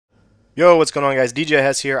Yo, what's going on guys? DJ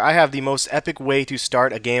Hess here. I have the most epic way to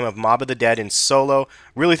start a game of Mob of the Dead in solo.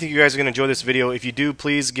 Really think you guys are going to enjoy this video. If you do,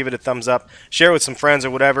 please give it a thumbs up. Share it with some friends or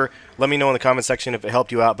whatever. Let me know in the comment section if it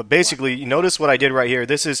helped you out. But basically, you notice what I did right here.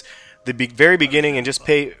 This is the very beginning, and just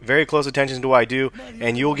pay very close attention to what I do,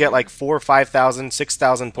 and you'll get like 4,000, 5,000,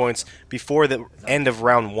 6,000 points before the end of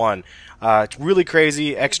round 1. It's really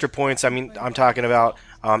crazy, extra points. I mean, I'm talking about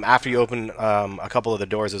after you open a couple of the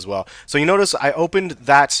doors as well. So you notice I opened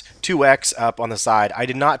that 2x up on the side. I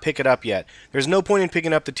did not pick it up yet. There's no point in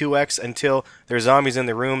picking up the 2x until there's zombies in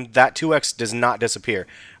the room. That 2x does not disappear.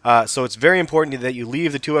 So it's very important that you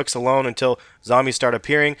leave the 2x alone until zombies start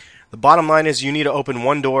appearing. The bottom line is you need to open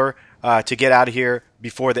one door to get out of here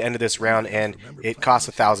before the end of this round, and it costs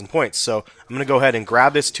 1,000 points. So I'm going to go ahead and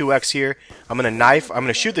grab this 2x here. I'm going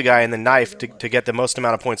to shoot the guy in the knife to get the most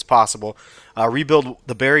amount of points possible. Rebuild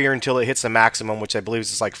the barrier until it hits the maximum, which I believe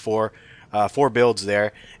is like four builds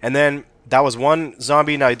there. And then that was one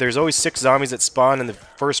zombie. Now there's always 6 zombies that spawn in the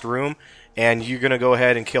first room, and you're going to go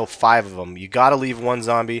ahead and kill 5 of them. You got to leave one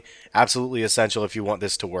zombie. Absolutely essential if you want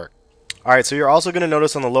this to work. Alright, so you're also going to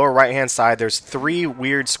notice on the lower right hand side there's 3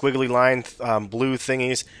 weird squiggly line blue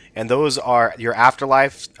thingies, and those are your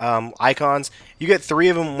afterlife icons. You get 3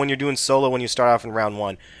 of them when you're doing solo when you start off in round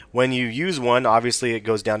 1. When you use one, obviously it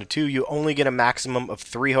goes down to 2. You only get a maximum of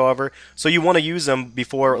 3, however, so you want to use them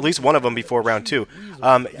before, at least one of them before round 2.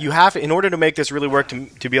 You have, in order to make this really work,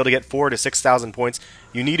 to be able to get 4,000 to 6,000 points,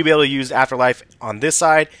 you need to be able to use afterlife on this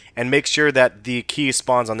side and make sure that the key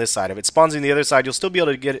spawns on this side. If it spawns on the other side, you'll still be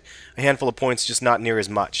able to get a handful of points, just not near as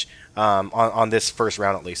much on this first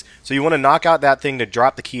round at least. So you want to knock out that thing to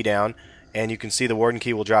drop the key down, and you can see the warden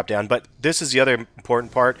key will drop down. But this is the other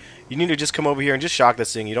important part. You need to just come over here and just shock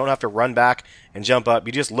this thing. You don't have to run back and jump up.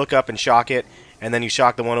 You just look up and shock it, and then you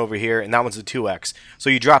shock the one over here, and that one's the 2x. So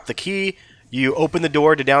you drop the key, you open the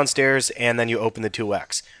door to downstairs, and then you open the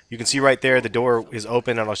 2x. You can see right there the door is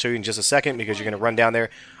open, and I'll show you in just a second because you're going to run down there.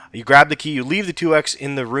 You grab the key, you leave the 2x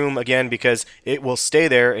in the room again because it will stay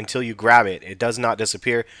there until you grab it. It does not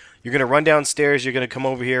disappear. You're going to run downstairs, you're going to come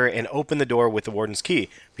over here and open the door with the warden's key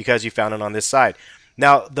because you found it on this side.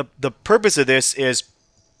 Now, the purpose of this is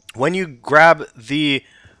when you grab the...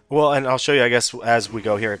 Well, and I'll show you, I guess, as we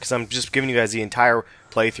go here, because I'm just giving you guys the entire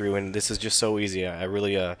playthrough, and this is just so easy. I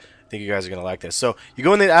really think you guys are going to like this. So you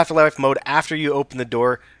go in the afterlife mode after you open the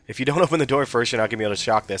door. If you don't open the door first, you're not going to be able to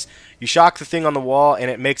shock this. You shock the thing on the wall,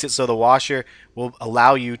 and it makes it so the washer will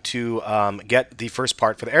allow you to get the first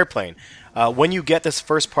part for the airplane. When you get this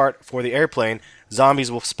first part for the airplane,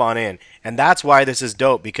 zombies will spawn in. And that's why this is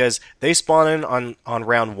dope, because they spawn in on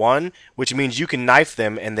round 1, which means you can knife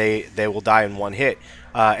them and they will die in one hit.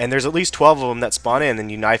 And there's at least 12 of them that spawn in,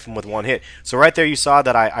 and you knife them with one hit. So right there you saw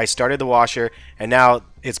that I started the washer, and now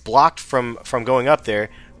it's blocked from going up there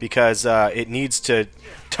because it needs to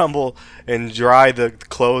tumble and dry the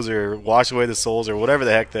clothes or wash away the souls or whatever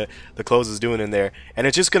the heck the clothes is doing in there. And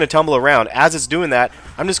it's just going to tumble around. As it's doing that,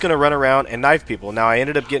 I'm just going to run around and knife people. Now I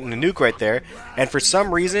ended up getting a nuke right there, and for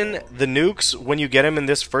some reason the nukes, when you get them in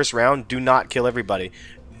this first round, do not kill everybody.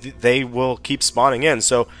 They will keep spawning in.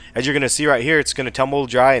 So as you're going to see right here, it's going to tumble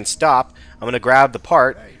dry and stop. I'm going to grab the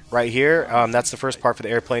part right here. That's the first part for the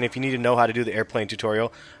airplane. If you need to know how to do the airplane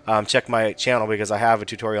tutorial, check my channel because I have a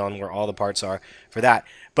tutorial on where all the parts are for that.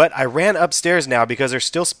 But I ran upstairs now because they're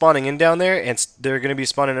still spawning in down there, and they're going to be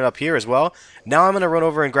spawning in up here as well. Now I'm going to run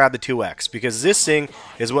over and grab the 2x because this thing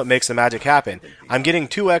is what makes the magic happen. I'm getting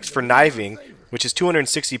 2x for knifing, which is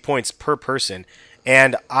 260 points per person.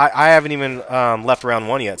 And I haven't even left round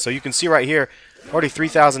 1 yet. So you can see right here, already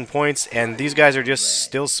 3,000 points, and these guys are just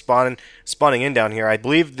still spawning in down here. I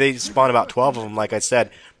believe they spawn about 12 of them, like I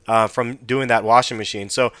said, from doing that washing machine.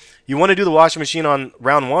 So you want to do the washing machine on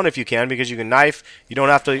round 1 if you can, because you can knife. You don't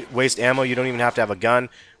have to waste ammo. You don't even have to have a gun.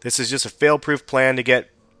 This is just a fail-proof plan to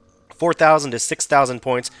get 4,000 to 6,000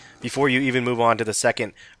 points before you even move on to the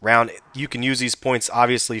second round. You can use these points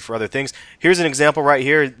obviously for other things. Here's an example right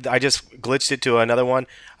here. I just glitched it to another one,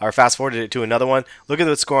 or fast forwarded it to another one. Look at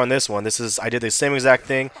the score on this one. I did the same exact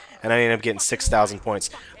thing, and I ended up getting 6,000 points.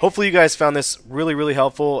 Hopefully you guys found this really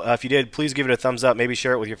helpful. If you did, please give it a thumbs up. Maybe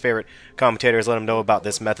share it with your favorite commentators. Let them know about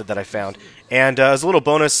this method that I found. And as a little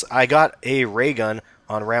bonus, I got a ray gun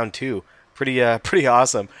on round 2. Pretty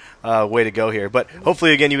awesome way to go here. But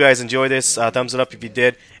hopefully, again, you guys enjoy this. Thumbs it up if you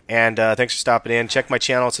did. And thanks for stopping in. Check my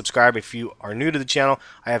channel. Subscribe if you are new to the channel.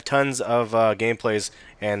 I have tons of gameplays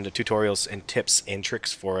and tutorials and tips and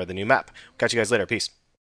tricks for the new map. Catch you guys later. Peace.